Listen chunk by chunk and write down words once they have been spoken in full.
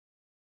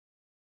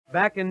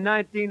Back in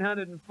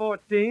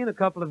 1914, a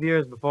couple of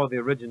years before the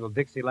original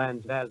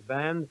Dixieland Jazz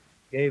Band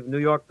gave New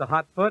York the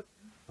hot foot,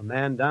 a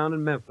man down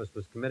in Memphis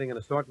was committing an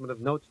assortment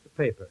of notes to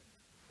paper,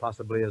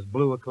 possibly as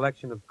blue a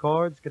collection of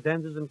chords,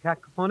 cadenzas, and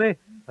cacophony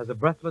as a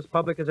breathless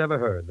public has ever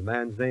heard. The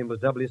man's name was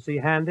W.C.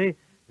 Handy,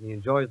 and he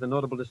enjoys the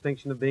notable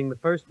distinction of being the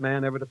first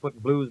man ever to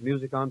put blues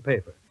music on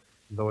paper.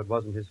 And though it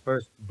wasn't his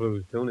first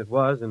blues tune, it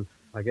was, and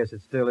I guess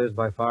it still is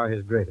by far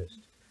his greatest.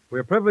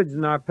 We're privileged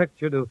in our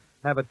picture to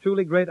have a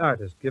truly great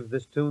artist give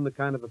this tune the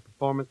kind of a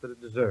performance that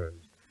it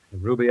deserves.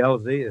 And Ruby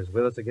Elzy is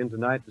with us again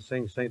tonight to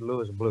sing St.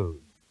 Louis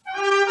Blues.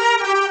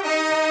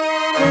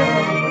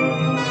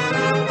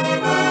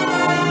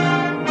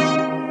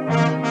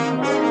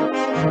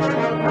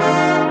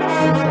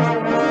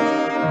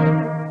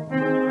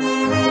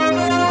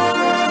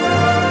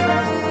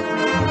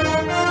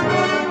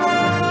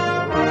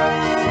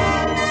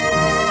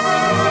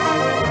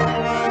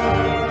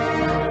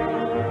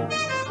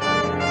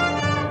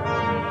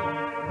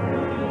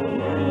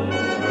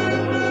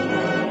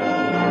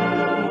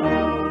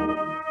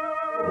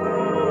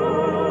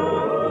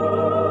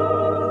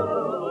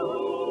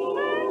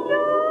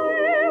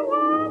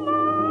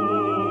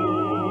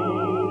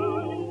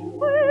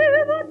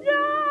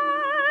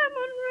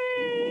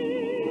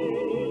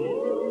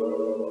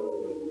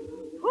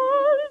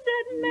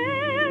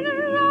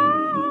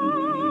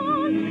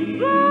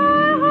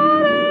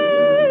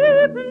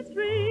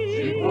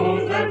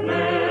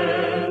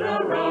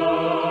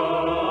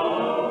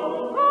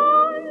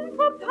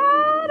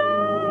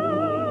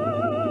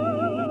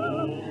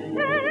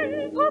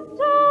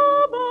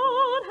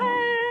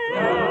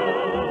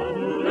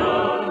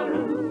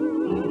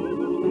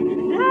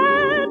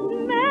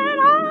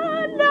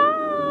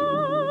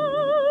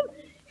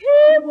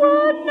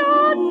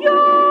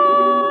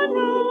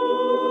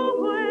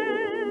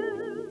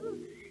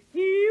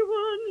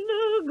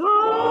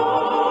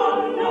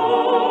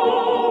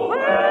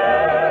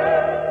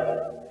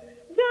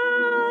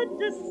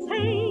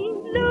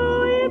 St.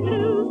 Louis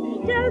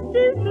blues, just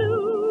as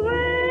blue